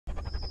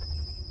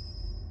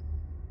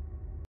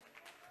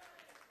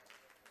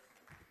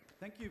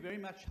Thank you very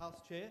much, House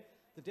Chair.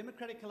 The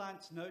Democratic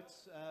Alliance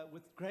notes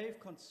with grave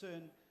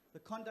concern the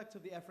conduct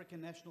of the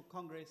African National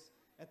Congress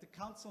at the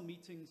council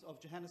meetings of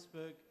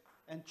Johannesburg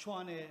and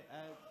Tshwane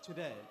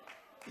today.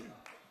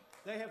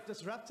 They have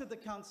disrupted the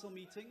council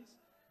meetings,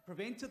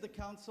 prevented the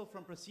council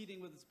from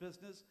proceeding with its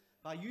business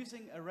by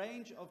using a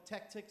range of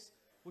tactics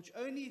which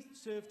only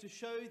serve to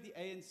show the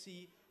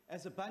ANC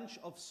as a bunch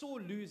of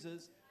sore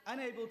losers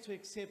unable to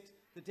accept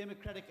the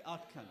democratic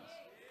outcomes.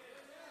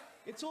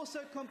 It's also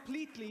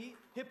completely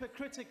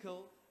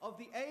hypocritical of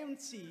the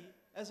ANC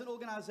as an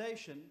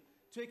organization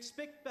to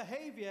expect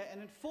behavior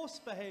and enforce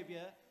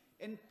behavior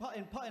in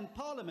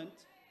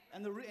Parliament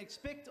and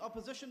expect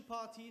opposition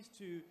parties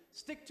to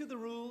stick to the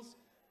rules,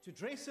 to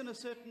dress in a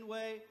certain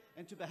way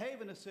and to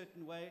behave in a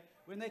certain way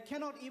when they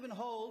cannot even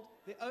hold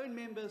their own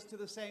members to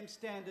the same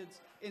standards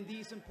in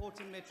these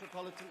important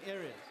metropolitan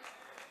areas.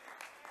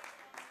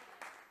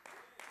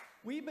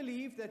 We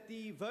believe that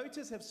the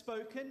voters have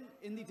spoken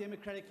in the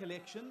democratic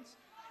elections.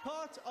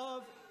 Part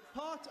of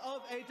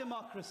a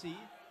democracy.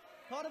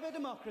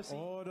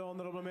 Order,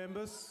 honourable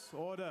members.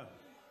 Order.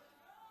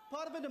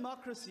 Part of a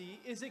democracy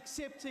is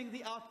accepting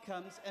the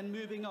outcomes and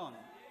moving on.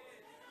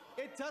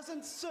 It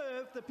doesn't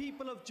serve the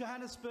people of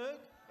Johannesburg,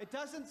 it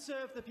doesn't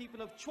serve the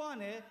people of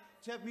Tshwane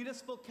to have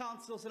municipal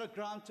councils that are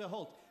ground to a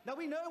halt. Now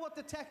we know what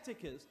the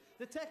tactic is.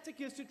 The tactic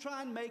is to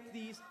try and make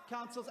these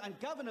councils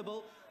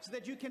ungovernable so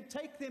that you can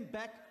take them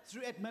back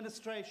through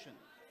administration.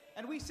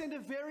 And we send a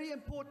very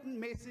important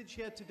message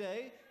here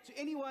today to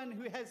anyone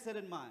who has that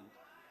in mind.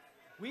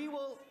 We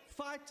will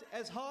fight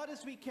as hard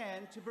as we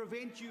can to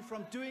prevent you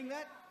from doing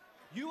that.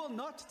 You will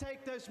not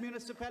take those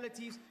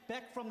municipalities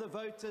back from the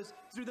voters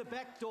through the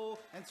back door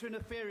and through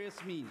nefarious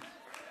means.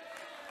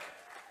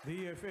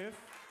 The EFF.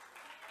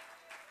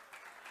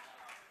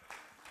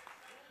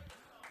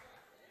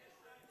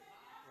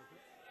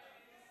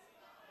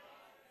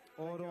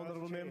 Order,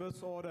 honourable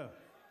members. Order.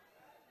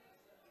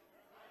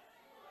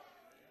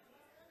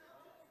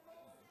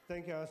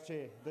 Thank you, House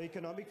Chair. The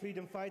economic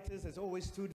freedom fighters has always stood